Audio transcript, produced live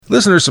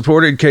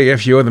Listener-supported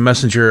KFUO, the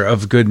messenger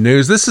of good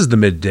news. This is the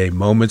Midday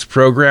Moments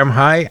program.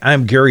 Hi,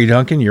 I'm Gary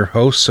Duncan, your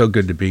host. So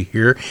good to be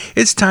here.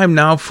 It's time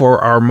now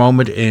for our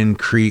moment in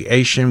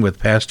creation with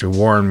Pastor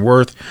Warren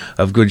Woerth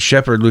of Good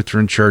Shepherd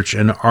Lutheran Church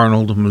in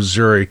Arnold,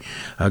 Missouri.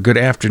 Good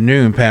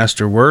afternoon,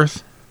 Pastor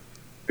Woerth.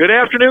 Good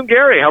afternoon,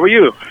 Gary. How are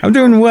you? I'm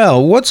doing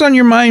well. What's on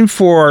your mind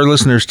for our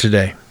listeners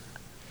today?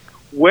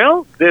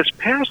 Well, this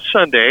past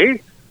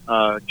Sunday,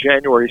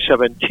 January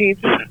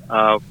 17th,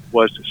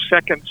 was the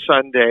second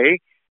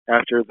Sunday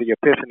after the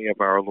Epiphany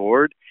of our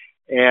Lord,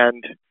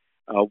 and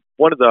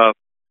one of the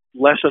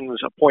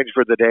lessons appointed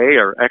for the day,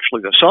 or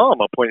actually the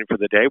psalm appointed for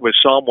the day, was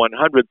Psalm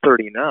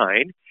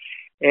 139,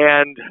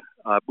 and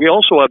we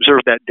also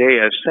observed that day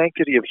as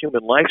Sanctity of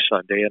Human Life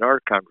Sunday in our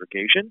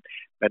congregation.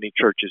 Many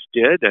churches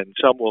did, and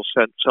some will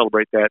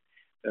celebrate that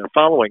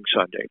following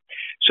Sunday.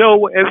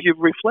 So if you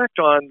reflect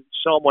on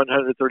Psalm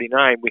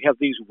 139, we have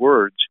these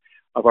words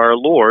of our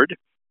Lord: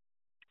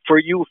 "For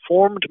you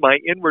formed my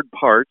inward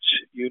parts,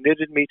 you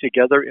knitted me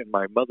together in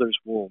my mother's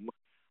womb.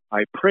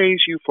 I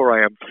praise you, for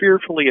I am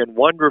fearfully and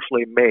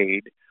wonderfully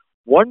made.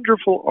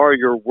 Wonderful are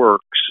your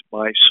works,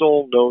 my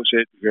soul knows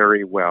it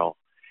very well."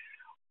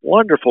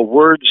 Wonderful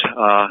words.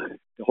 The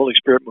Holy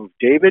Spirit moved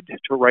David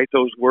to write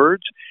those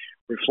words,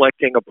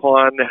 reflecting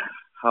upon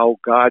how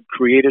God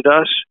created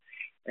us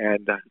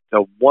and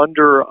the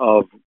wonder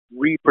of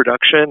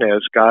reproduction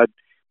as God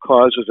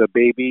causes a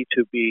baby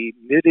to be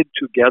knitted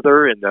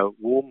together in the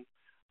womb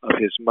of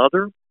his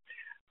mother.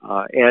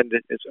 And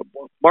it's a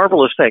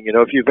marvelous thing. You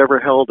know, if you've ever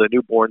held a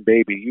newborn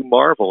baby, you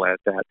marvel at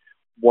that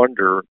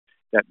wonder,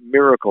 that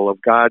miracle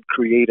of God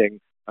creating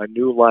a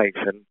new life,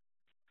 and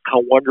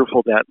how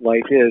wonderful that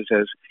life is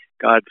as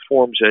God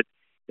forms it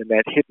in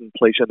that hidden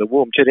place in the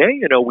womb. Today,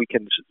 you know, we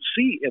can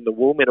see in the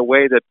womb in a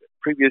way that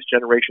previous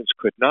generations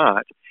could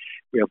not.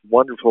 We have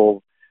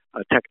wonderful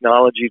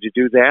technology to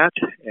do that.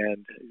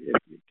 And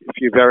if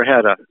you've ever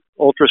had an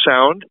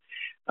ultrasound,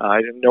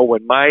 I didn't know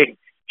when my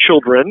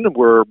children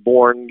were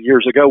born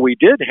years ago, we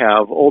did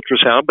have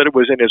ultrasound, but it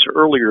was in its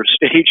earlier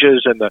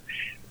stages, and the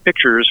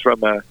pictures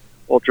from an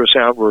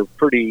ultrasound were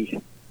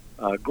pretty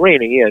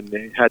grainy, and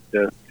had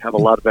to have a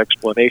lot of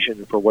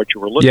explanation for what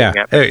you were looking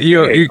at.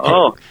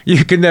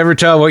 You could never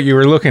tell what you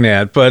were looking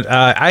at. But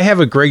I have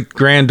a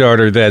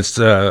great-granddaughter that's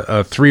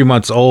 3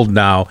 months old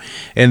now,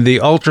 and the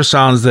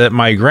ultrasounds that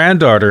my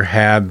granddaughter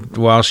had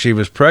while she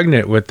was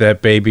pregnant with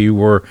that baby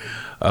were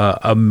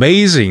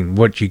amazing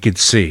what you could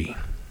see.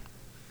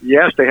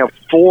 Yes, they have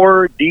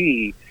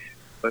 4D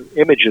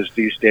images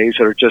these days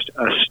that are just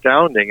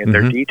astounding in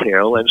their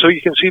detail. And so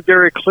you can see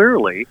very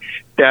clearly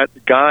that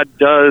God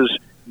does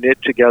knit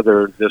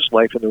together this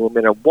life in the womb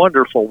in a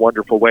wonderful,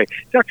 wonderful way.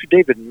 Dr.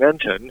 David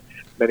Menton,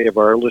 many of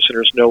our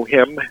listeners know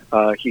him.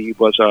 He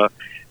was a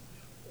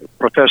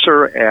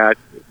professor at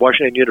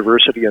Washington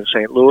University in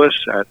St. Louis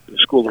at the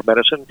School of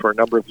Medicine for a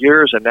number of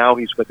years, and now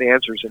he's with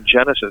Answers in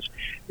Genesis.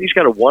 He's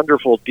got a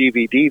wonderful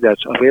DVD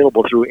that's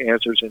available through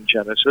Answers in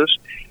Genesis.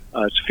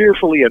 It's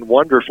Fearfully and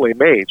Wonderfully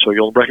Made, so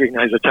you'll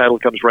recognize the title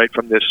comes right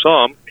from this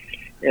psalm.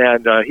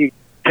 And he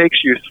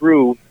takes you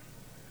through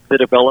the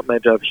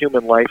development of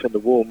human life in the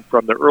womb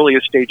from the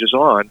earliest stages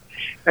on.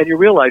 And you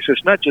realize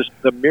it's not just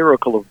the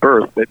miracle of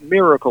birth, but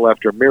miracle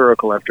after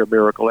miracle after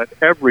miracle at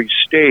every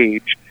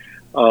stage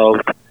of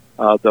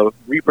the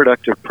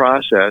reproductive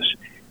process.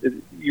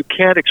 You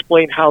can't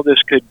explain how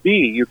this could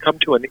be. You come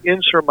to an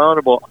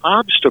insurmountable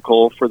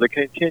obstacle for the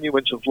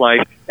continuance of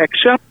life,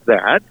 except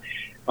that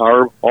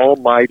our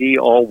almighty,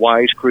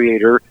 all-wise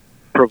Creator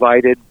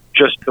provided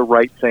just the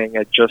right thing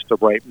at just the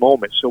right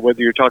moment. So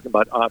whether you're talking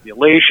about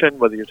ovulation,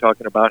 whether you're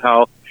talking about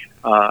how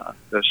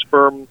the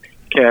sperm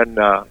can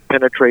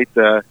penetrate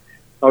the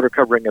outer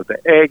covering of the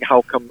egg,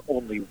 how come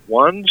only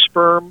one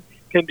sperm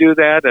can do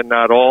that and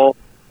not all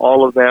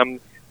of them,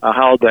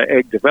 how the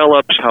egg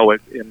develops, how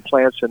it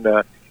implants in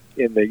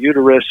the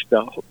uterus,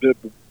 the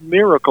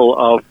miracle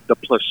of the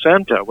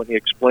placenta when he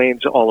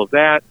explains all of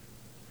that.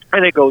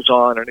 And it goes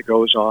on and it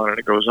goes on and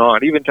it goes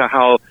on, even to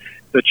how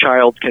the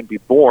child can be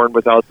born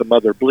without the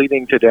mother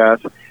bleeding to death,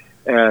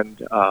 and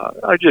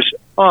just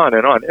on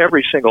and on,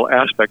 every single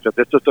aspect of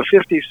this. It's a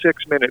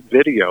 56-minute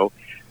video,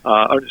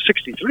 or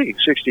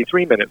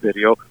 63-minute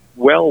video,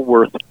 well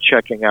worth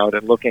checking out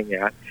and looking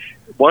at.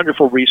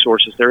 Wonderful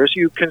resources there as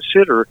you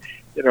consider,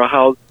 you know,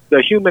 how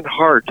the human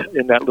heart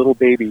in that little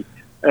baby,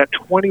 at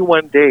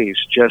 21 days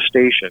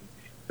gestation,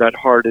 that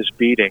heart is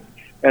beating,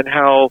 and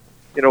how,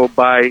 you know,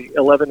 by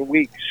 11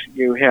 weeks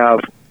you have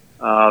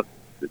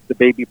the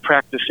baby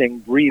practicing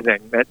breathing.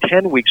 At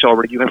 10 weeks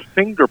already, you have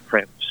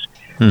fingerprints,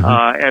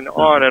 and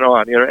on and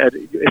on. You know,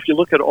 if you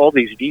look at all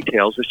these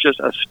details, it's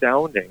just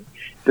astounding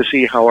to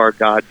see how our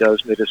God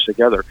does knit us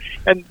together.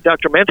 And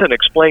Dr. Menton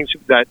explains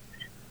that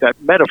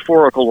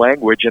metaphorical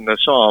language in the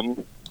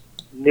psalm,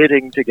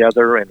 knitting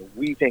together and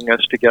weaving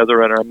us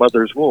together in our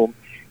mother's womb,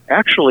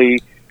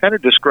 actually kind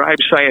of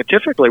describes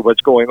scientifically what's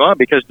going on,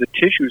 because the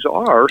tissues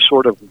are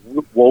sort of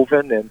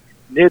woven and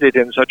knitted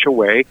in such a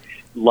way,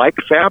 like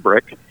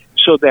fabric,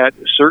 so that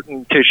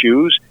certain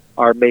tissues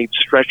are made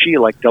stretchy,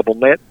 like double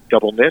knit,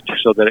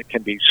 so that it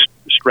can be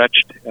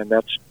stretched, and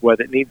that's what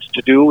it needs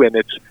to do in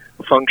its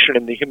function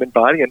in the human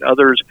body, and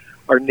others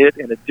are knit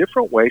in a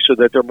different way so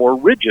that they're more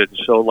rigid.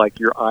 So like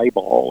your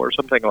eyeball or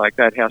something like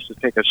that has to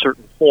take a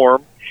certain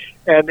form.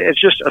 And it's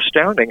just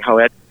astounding how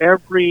at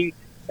every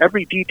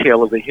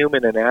detail of the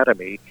human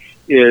anatomy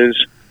is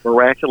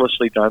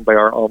miraculously done by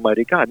our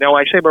Almighty God. Now,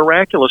 I say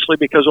miraculously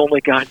because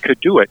only God could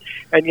do it,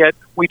 and yet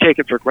we take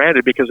it for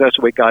granted because that's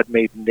the way God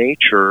made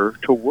nature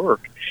to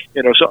work.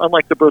 So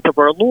unlike the birth of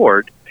our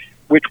Lord,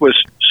 which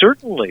was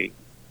certainly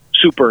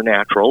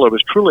supernatural, it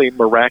was truly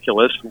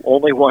miraculous,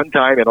 only one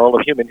time in all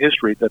of human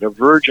history that a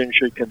virgin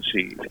should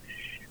conceive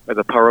by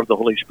the power of the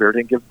Holy Spirit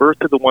and give birth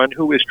to the one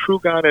who is true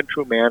God and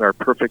true man, our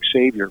perfect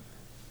Savior.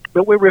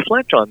 But we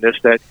reflect on this,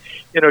 that,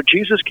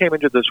 Jesus came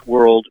into this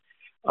world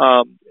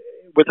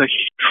with a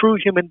true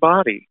human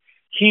body.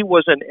 He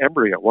was an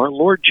embryo. Our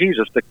Lord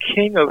Jesus, the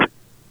King of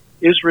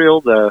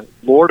Israel, the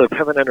Lord of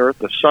heaven and earth,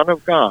 the Son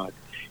of God,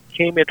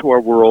 came into our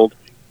world.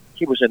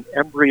 He was an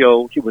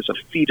embryo. He was a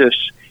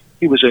fetus.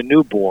 He was a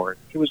newborn.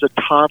 He was a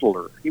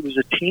toddler. He was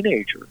a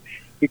teenager.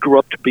 He grew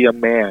up to be a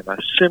man, a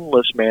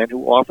sinless man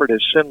who offered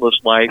his sinless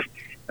life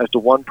as the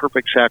one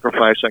perfect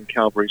sacrifice on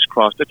Calvary's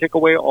cross to take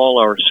away all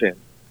our sin,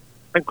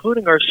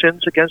 including our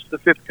sins against the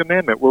fifth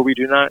commandment, where we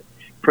do not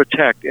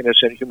protect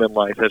innocent human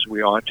life as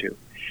we ought to.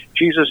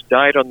 Jesus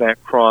died on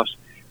that cross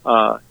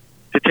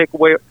to take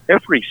away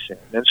every sin.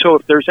 And so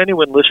if there's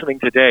anyone listening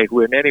today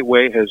who in any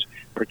way has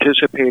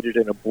participated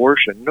in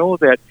abortion, know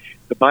that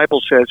the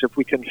Bible says if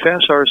we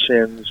confess our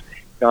sins,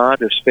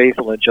 God is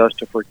faithful and just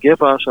to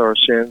forgive us our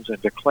sins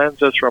and to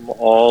cleanse us from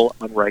all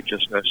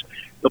unrighteousness.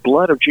 The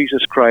blood of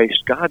Jesus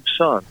Christ, God's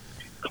Son,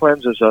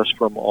 cleanses us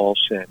from all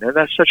sin. And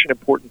that's such an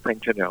important thing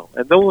to know.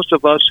 And those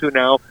of us who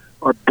now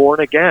are born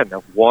again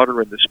of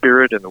water and the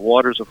Spirit and the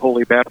waters of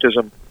holy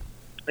baptism,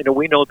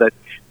 we know that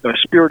the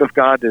Spirit of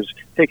God has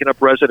taken up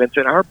residence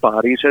in our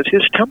bodies as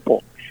His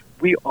temple.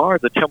 We are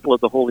the temple of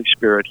the Holy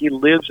Spirit. He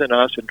lives in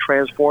us and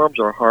transforms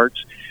our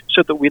hearts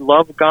so that we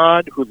love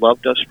God who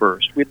loved us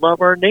first. We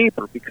love our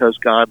neighbor because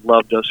God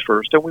loved us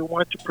first, and we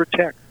want to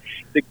protect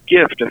the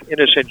gift of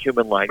innocent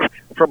human life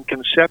from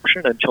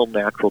conception until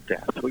natural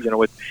death.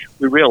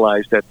 We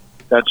realize that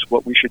that's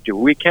what we should do.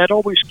 We can't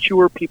always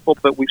cure people,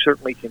 but we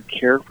certainly can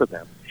care for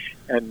them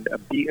and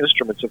be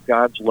instruments of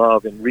God's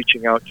love in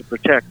reaching out to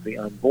protect the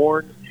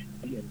unborn,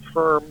 the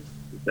infirm,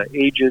 the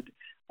aged.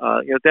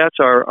 That's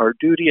our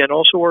duty and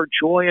also our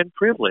joy and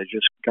privilege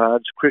as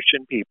God's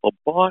Christian people,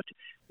 bought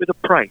with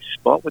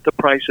the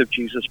price of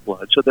Jesus'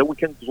 blood, so that we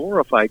can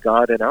glorify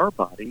God in our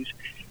bodies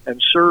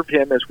and serve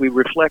Him as we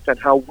reflect on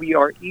how we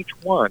are each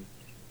one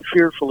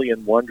fearfully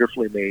and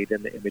wonderfully made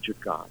in the image of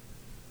God.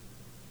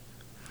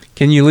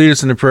 Can you lead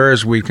us in a prayer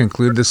as we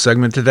conclude this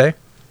segment today?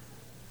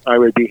 I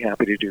would be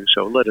happy to do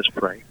so. Let us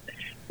pray.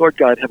 Lord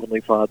God,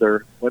 Heavenly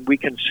Father, when we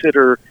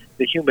consider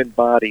the human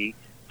body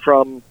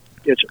from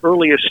its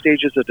earliest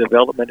stages of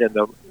development in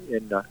the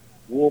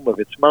womb of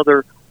its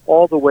mother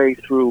all the way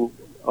through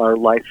our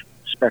life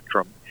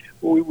spectrum,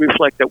 we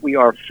reflect that we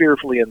are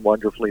fearfully and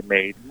wonderfully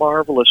made.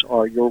 Marvelous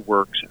are your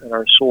works, and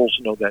our souls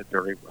know that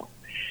very well.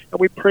 And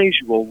we praise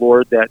you, O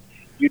Lord, that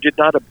you did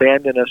not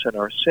abandon us in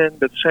our sin,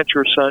 but sent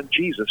your Son,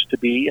 Jesus, to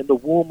be in the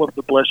womb of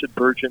the Blessed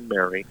Virgin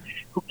Mary,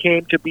 who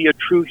came to be a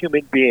true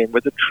human being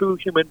with a true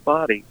human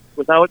body,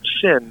 without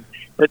sin,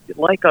 but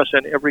like us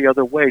in every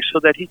other way, so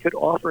that he could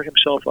offer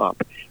himself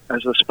up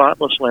as a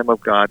spotless Lamb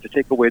of God to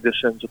take away the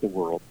sins of the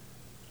world.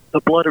 The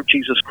blood of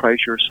Jesus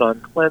Christ, your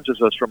Son,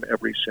 cleanses us from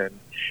every sin.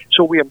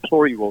 So we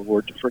implore you, O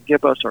Lord, to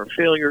forgive us our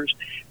failures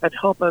and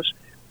help us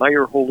by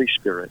your Holy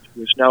Spirit,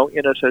 who is now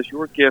in us as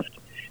your gift,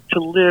 to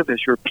live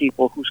as your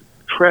people who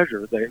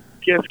treasure the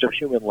gift of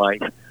human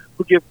life,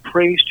 who give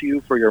praise to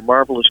you for your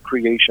marvelous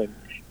creation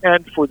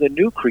and for the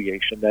new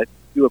creation that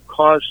you have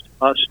caused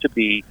us to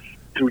be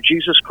through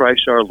Jesus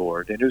Christ our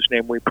Lord, in whose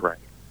name we pray.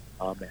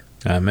 Amen.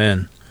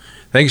 Amen.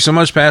 Thank you so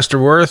much, Pastor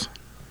Woerth.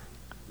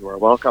 You are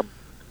welcome.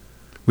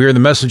 We are the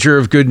Messenger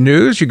of Good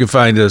News. You can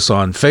find us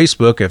on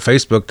Facebook at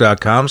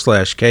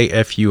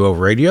facebook.com/KFUO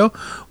Radio.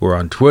 We're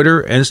on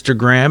Twitter,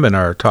 Instagram, and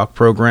our talk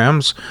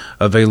programs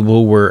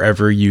available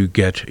wherever you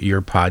get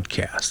your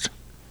podcast.